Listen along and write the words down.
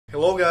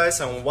Hello guys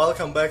and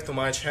welcome back to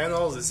my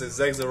channel. This is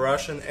Zack the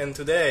Russian, and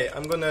today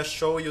I'm gonna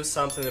show you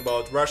something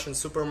about Russian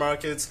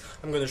supermarkets.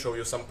 I'm gonna show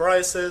you some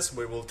prices.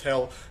 We will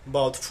tell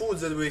about food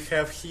that we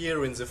have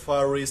here in the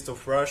far east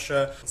of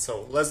Russia.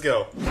 So let's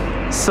go.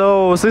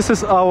 So this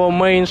is our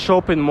main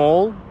shopping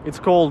mall. It's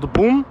called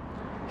Boom.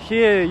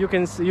 Here you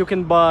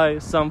can buy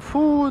some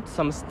food,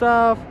 some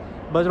stuff,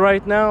 but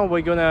right now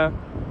we're gonna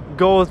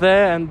go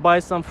there and buy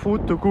some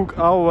food to cook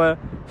our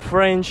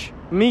French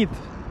meat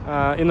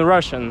in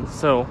Russian.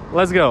 So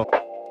let's go.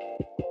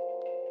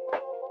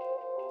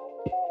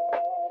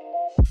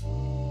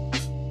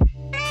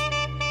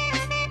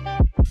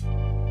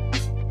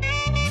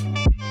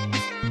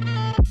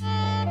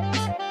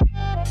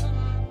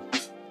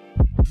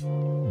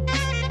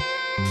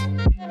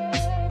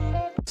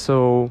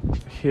 So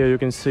here you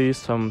can see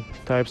some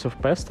types of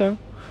pasta.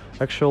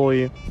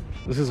 Actually,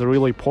 this is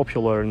really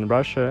popular in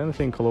Russia and I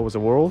think all over the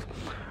world.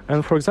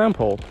 And for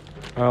example,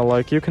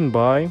 like you can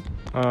buy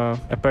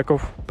a pack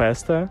of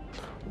pasta,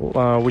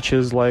 which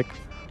is like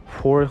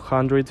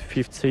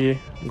 450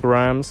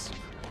 grams,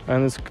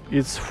 and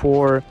it's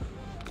for,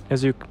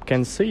 as you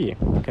can see,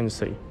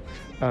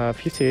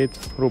 58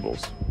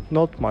 rubles.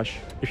 Not much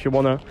if you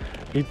wanna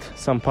eat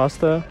some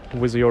pasta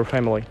with your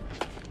family.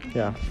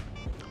 Yeah,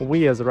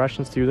 we as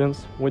Russian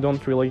students, we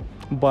don't really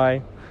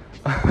buy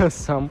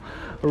some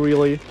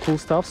really cool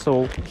stuff.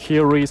 So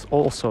here is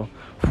also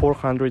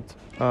 400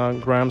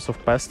 grams of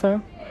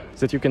pasta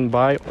that you can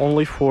buy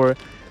only for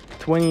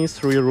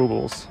 23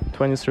 rubles.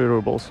 23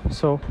 rubles.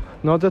 So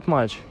not that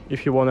much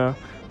if you wanna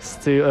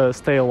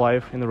stay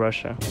alive in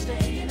Russia.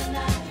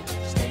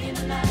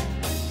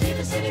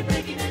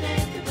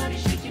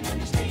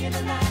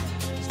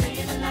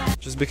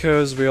 Just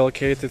because we are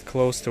located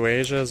close to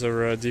Asia,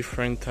 there are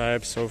different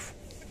types of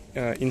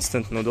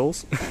instant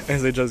noodles,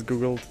 as I just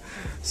googled.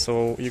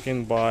 So you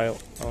can buy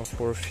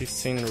for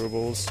 15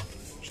 rubles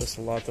just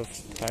a lot of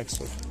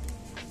types of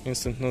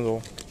instant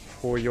noodle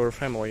for your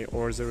family,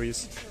 or there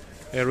is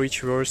a rich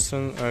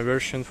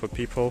version for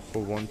people who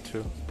want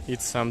to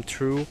eat some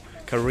true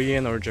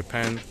Korean or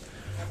Japan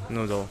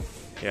noodle.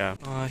 Yeah.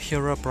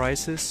 Here are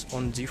prices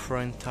on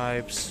different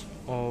types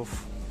of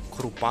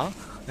krupa.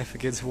 I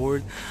forget the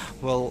word.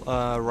 Well,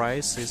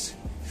 rice is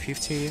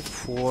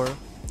 54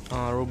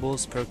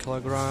 rubles per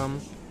kilogram.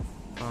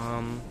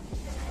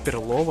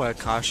 Perlovaya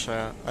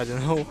kasha, I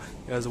don't know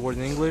the word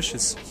in English,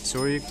 it's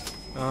 30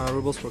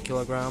 rubles per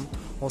kilogram.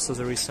 Also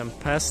there is some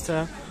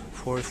pasta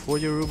for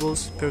 40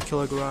 rubles per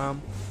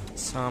kilogram,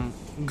 some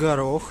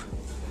горох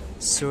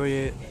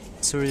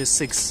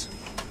 36,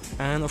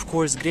 and of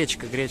course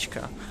grechka.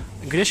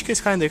 Grechka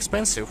is kind of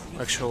expensive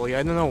actually.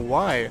 I don't know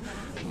why.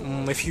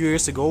 A few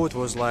years ago it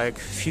was like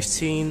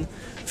 50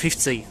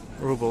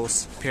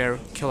 rubles per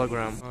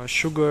kilogram.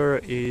 Sugar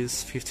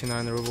is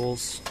 59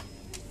 rubles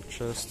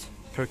just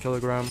per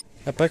kilogram.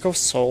 A pack of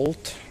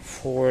salt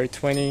for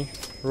 20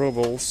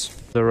 rubles.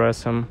 There are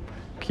some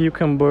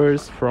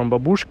cucumbers from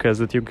babushka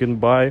that you can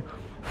buy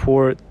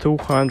for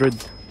 200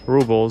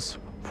 rubles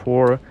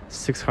for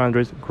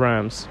 600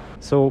 grams.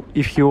 So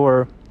if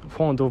you're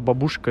fond of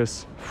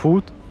babushka's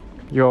food,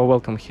 you're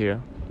welcome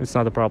here. It's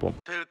not a problem.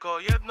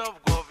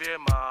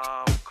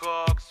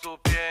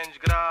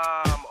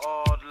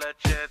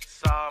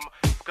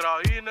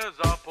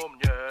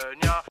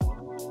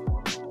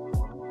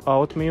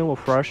 Oatmeal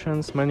of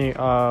Russians. Many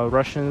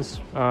Russians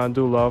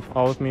do love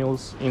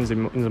oatmeals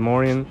in the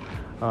morning,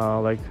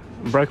 like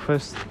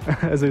breakfast,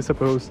 as I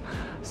suppose.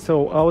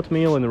 So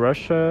oatmeal in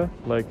Russia,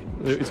 like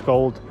it's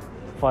called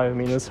 5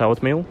 minutes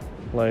oatmeal.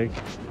 Like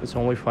it's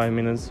only 5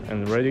 minutes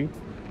and ready.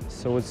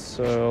 So it's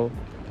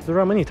there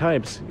are many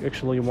types.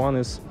 Actually, one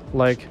is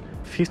like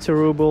 50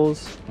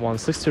 rubles, one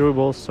 60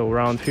 rubles, so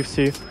around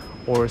 50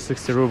 or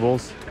 60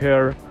 rubles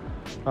per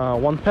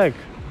one pack.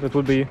 That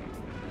would be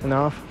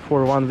enough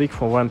for 1 week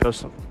for one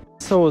person.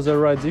 So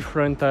there are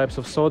different types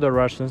of soda.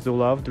 Russians do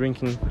love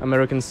drinking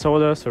American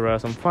sodas. There are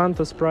some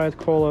Fanta, Sprite,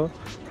 Cola.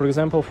 For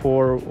example,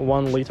 for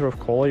 1 liter of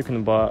cola you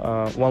can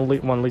buy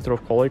 1 liter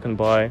of cola you can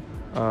buy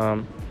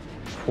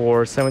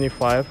for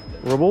 75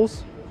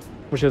 rubles,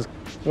 which is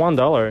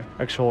 $1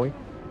 actually.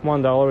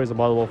 $1 is a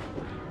bottle of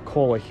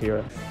cola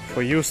here.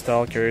 For you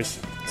stalkers,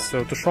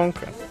 so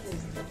tushonka,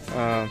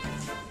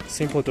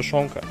 simple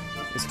tushonka,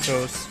 it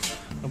costs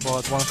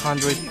about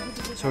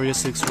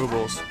 136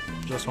 rubles.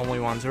 Just only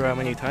one. There are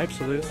many types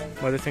of this,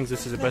 but I think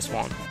this is the best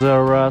one.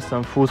 There are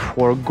some food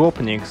for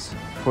gopniks,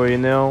 for, you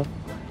know,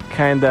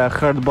 kinda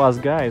hard boss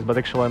guys, but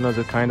actually I'm not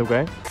that kind of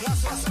guy.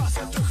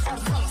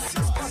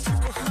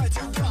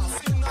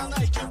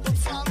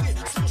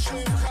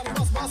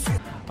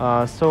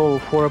 So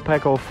for a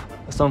pack of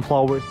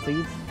sunflower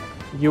seeds,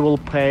 you will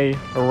pay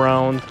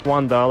around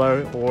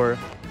 $1 or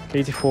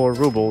 84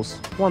 rubles.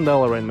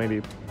 $1 and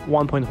maybe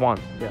 1.1.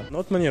 Yeah.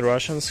 Not many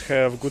Russians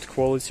have good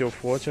quality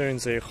of water in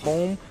their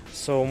home,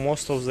 so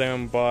most of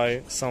them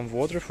buy some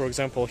water. For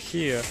example,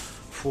 here,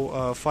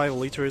 for 5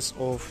 liters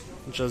of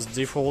just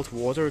default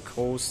water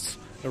costs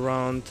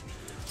around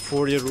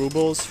 40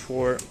 rubles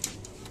for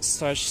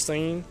such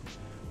thing.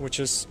 which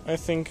is, I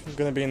think,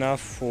 gonna be enough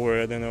for,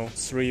 I don't know,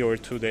 3 or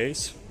 2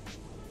 days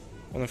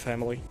on a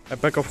family. A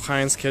pack of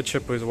Heinz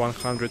ketchup is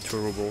 102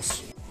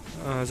 rubles.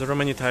 There are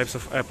many types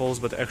of apples,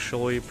 but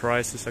actually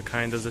prices are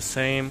kinda the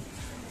same,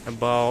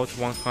 about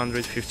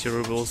 150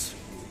 rubles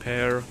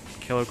per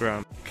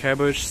kilogram.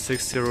 Cabbage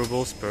 60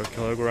 rubles per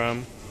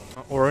kilogram.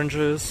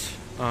 Oranges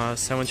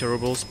 70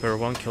 rubles per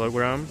 1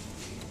 kilogram,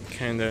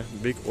 kinda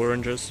big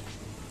oranges.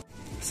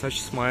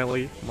 Such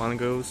smiley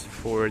mangoes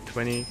for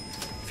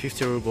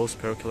 50 rubles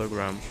per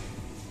kilogram.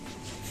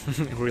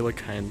 Really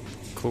kind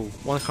cool.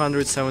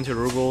 170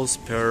 rubles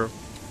per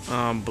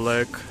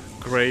black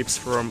grapes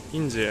from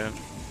India.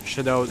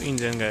 Shout out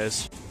Indian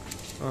guys.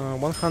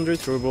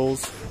 100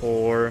 rubles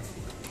for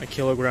a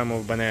kilogram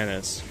of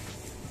bananas.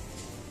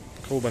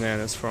 Cool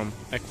bananas from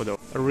Ecuador.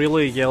 A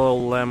really yellow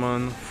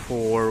lemon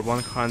for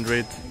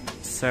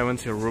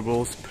 170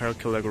 rubles per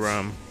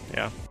kilogram.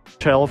 Yeah.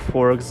 Shelf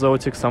for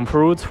exotic some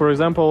fruits. For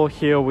example,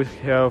 here we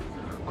have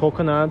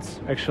coconuts.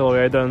 Actually,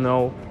 I don't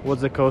know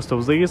what's the cost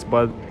of these,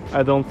 but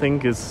I don't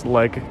think it's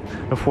like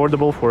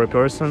affordable for a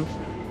person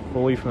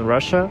who lives in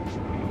Russia.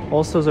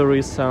 Also, there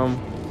is some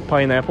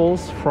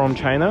pineapples from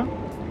China.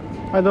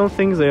 I don't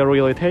think they are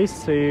really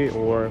tasty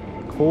or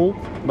cool,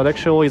 but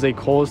actually they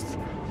cost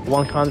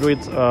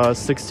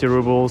 160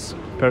 rubles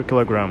per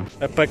kilogram.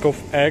 A pack of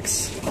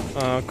eggs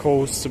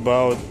costs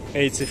about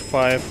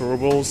 85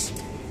 rubles,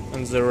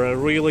 and there are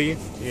really,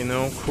 you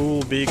know,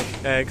 cool big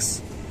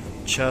eggs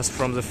just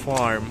from the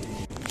farm.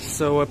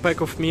 So a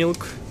pack of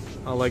milk,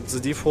 like the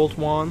default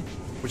one,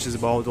 which is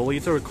about a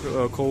liter,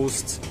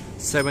 costs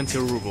 70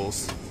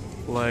 rubles,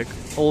 like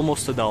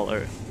almost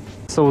 $1.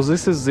 So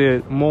this is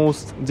the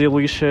most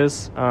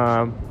delicious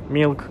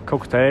milk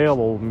cocktail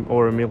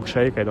or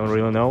milkshake, I don't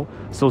really know.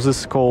 So this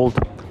is called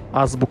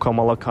Azbuka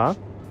Молока,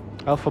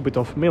 alphabet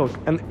of milk.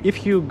 And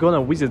if you're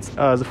gonna visit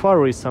the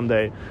Far East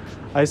someday,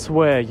 I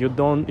swear you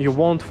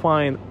won't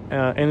find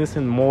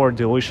anything more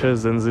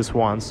delicious than this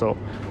one. So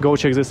go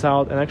check this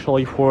out. And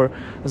actually for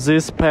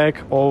this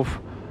pack of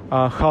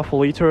half a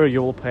liter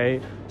you will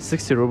pay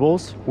 60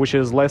 rubles, which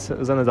is less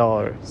than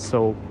 $1.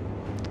 So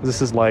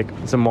this is like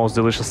the most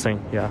delicious thing,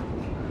 yeah.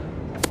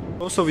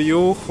 Those of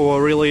you who are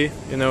really,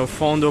 you know,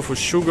 fond of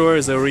sugar,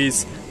 there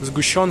is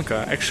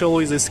sgushonka.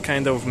 Actually, this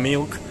kind of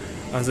milk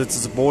that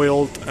is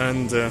boiled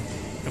and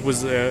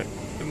with a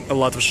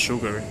lot of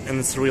sugar, and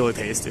it's really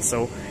tasty.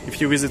 So if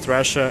you visit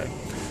Russia,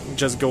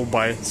 just go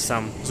buy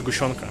some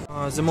sgushonka.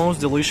 The most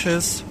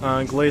delicious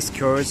glazed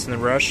curds in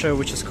Russia,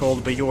 which is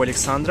called Bayu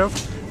Alexandrov.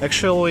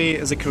 Actually,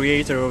 the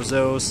creator of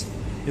those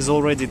is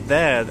already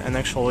dead, and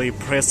actually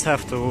press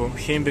have to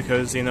him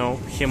because, you know,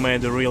 he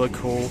made a really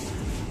cool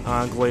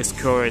glazed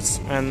curds,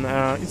 and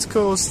it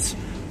costs,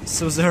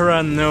 so there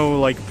are no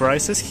like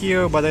prices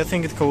here, but I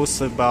think it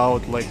costs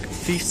about like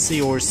 50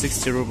 or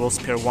 60 rubles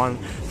per one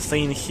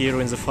thing here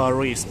in the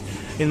Far East.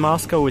 In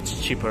Moscow it's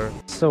cheaper.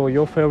 So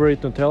your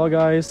favorite Nutella,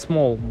 guys,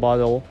 small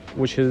bottle,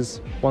 which is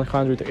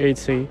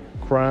 180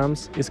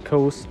 grams, it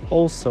costs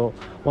also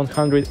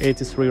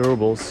 183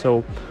 rubles,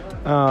 so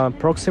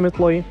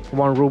approximately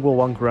 1 ruble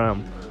 1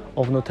 gram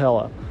of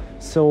Nutella.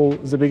 So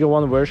the bigger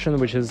one version,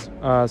 which is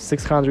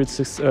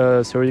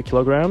 630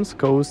 kilograms,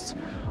 costs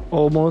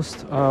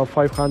almost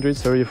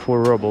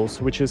 534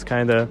 rubles, which is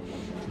kind of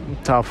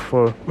tough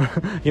for,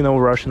 you know,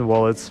 Russian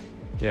wallets.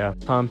 Yeah.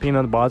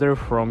 Peanut butter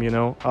from, you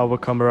know, our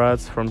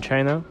comrades from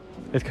China.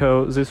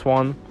 This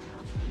one,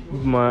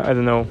 I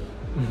don't know,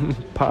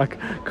 pack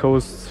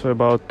costs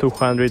about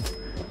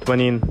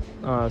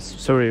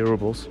 230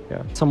 rubles.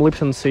 Yeah. Some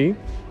Lipton tea,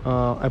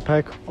 a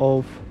pack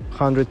of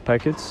 100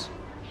 packages.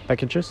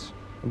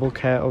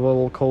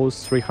 Will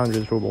cost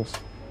 300 rubles.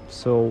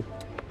 So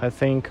I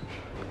think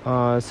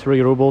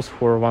 3 rubles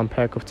for 1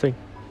 pack of tea.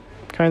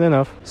 Kind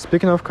enough.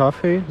 Speaking of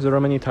coffee, there are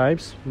many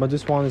types, but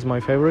this one is my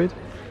favorite.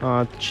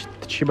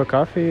 Chiba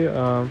coffee,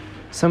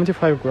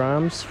 75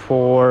 grams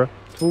for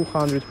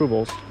 200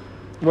 rubles.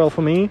 Well,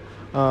 for me,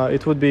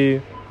 it would be,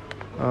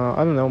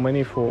 I don't know,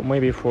 maybe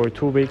for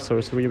 2 weeks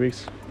or 3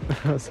 weeks.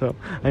 So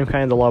I'm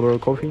kind of lover of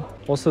coffee.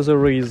 Also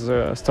there is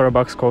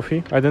Starbucks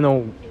coffee. I don't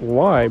know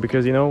why,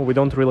 because, you know, we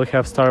don't really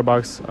have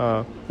Starbucks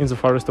in the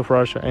forest of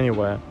Russia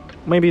anywhere.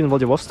 Maybe in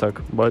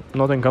Vladivostok, but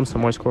not in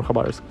Komsomolsk or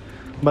Khabarovsk.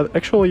 But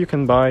actually you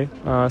can buy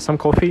some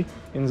coffee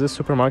in this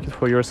supermarket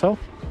for yourself.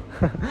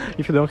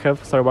 If you don't have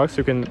Starbucks,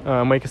 you can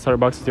make a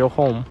Starbucks at your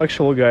home.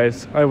 Actually,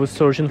 guys, I was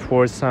searching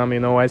for some,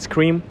 you know, ice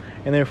cream,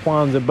 and I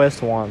found the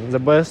best one. The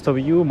best of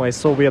you, my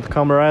Soviet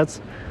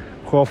comrades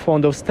who are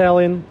fond of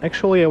Stalin.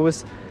 Actually, I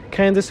was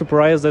kind of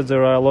surprised that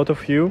there are a lot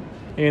of you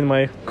in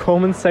my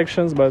comment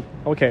sections, but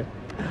okay.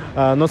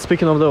 Not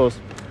speaking of those,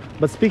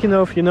 but speaking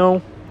of, you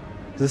know,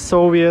 the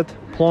Soviet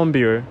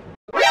plombier.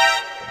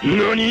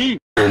 NANI?!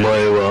 お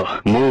前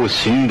はもう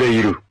死んで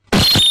いる。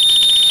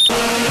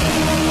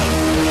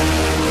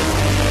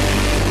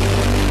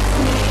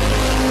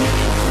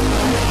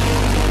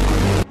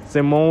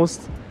The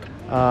most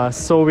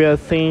Soviet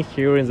thing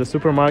here in the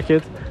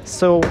supermarket.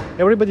 So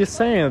everybody's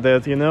saying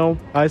that, you know,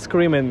 ice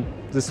cream in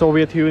the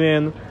Soviet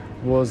Union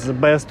was the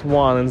best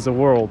one in the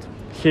world.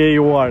 here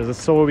you are, the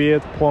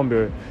Soviet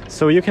plumber.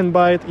 So you can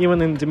buy it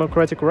even in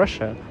democratic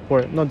Russia,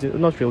 or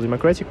not real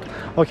democratic.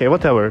 Okay,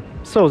 whatever.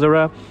 So there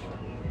are.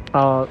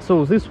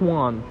 So this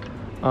one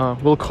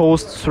will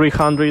cost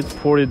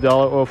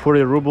 $340 or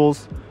 40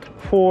 rubles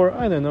for,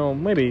 I don't know,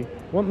 maybe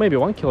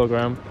 1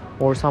 kilogram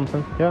or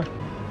something. Yeah.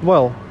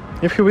 Well,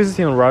 if you're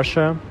visiting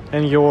Russia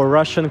and your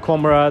Russian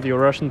comrade, your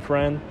Russian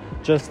friend,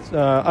 just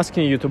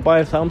asking you to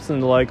buy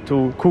something like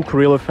to cook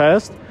really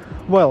fast,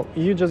 well,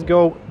 you just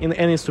go in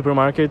any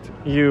supermarket,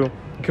 you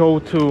go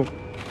to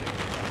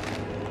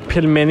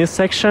pelmeni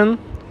section.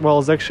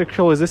 Well,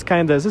 actually this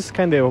kind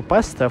of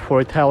pasta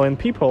for Italian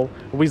people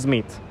with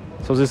meat.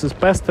 So this is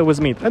pasta with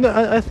meat, and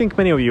I think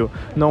many of you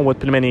know what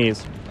pelmeni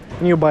is.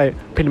 And you buy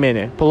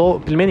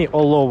pelmeni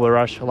all over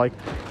Russia. Like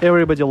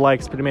everybody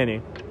likes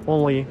pelmeni.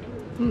 Only,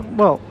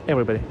 well,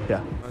 everybody.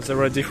 Yeah. There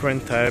are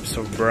different types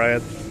of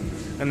bread,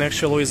 and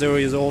actually there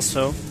is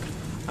also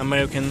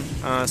American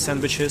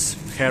sandwiches,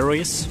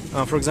 Harry's.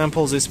 For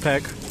example, this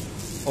pack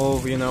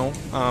of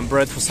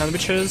bread for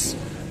sandwiches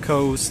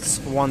costs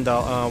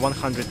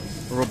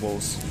 $100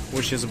 rubles,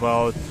 which is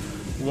about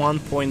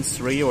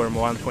 $1.3 or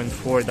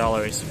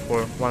 $1.4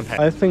 for one pack.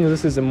 I think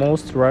this is the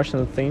most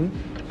Russian thing.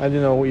 I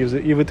don't know if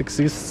it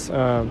exists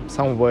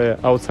somewhere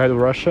outside of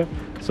Russia.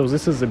 So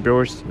this is the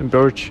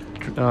birch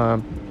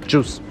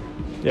juice.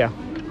 Yeah.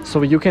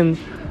 So you can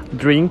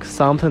drink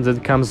something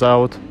that comes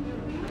out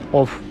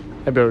of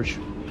a birch.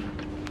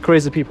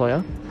 Crazy people,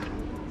 yeah?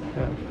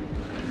 Yeah.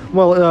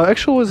 Well,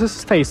 actually this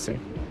is tasty.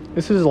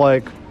 This is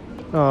like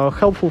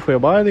helpful for your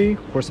body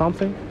or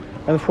something.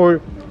 And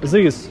for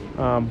this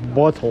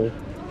bottle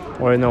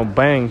or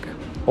bank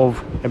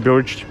of a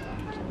birch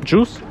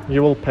juice,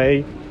 you will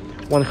pay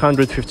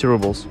 150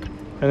 rubles,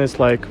 and it's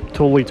like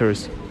 2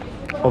 liters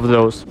of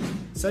those.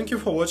 Thank you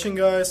for watching,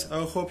 guys.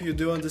 I hope you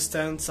do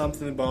understand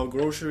something about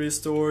grocery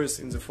stores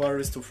in the far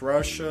east of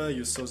Russia.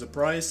 You saw the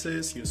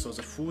prices, you saw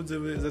the food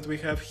that we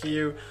have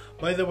here.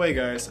 By the way,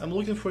 guys, I'm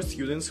looking for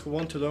students who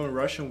want to learn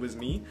Russian with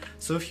me.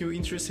 So if you're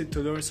interested to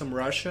learn some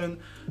Russian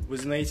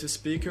with a native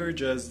speaker,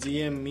 just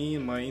DM me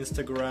on my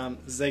Instagram,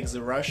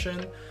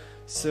 zacktherussian.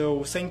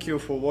 So thank you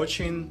for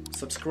watching,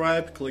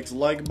 subscribe, click the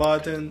like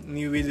button,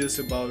 new videos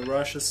about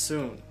Russia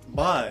soon.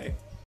 Bye!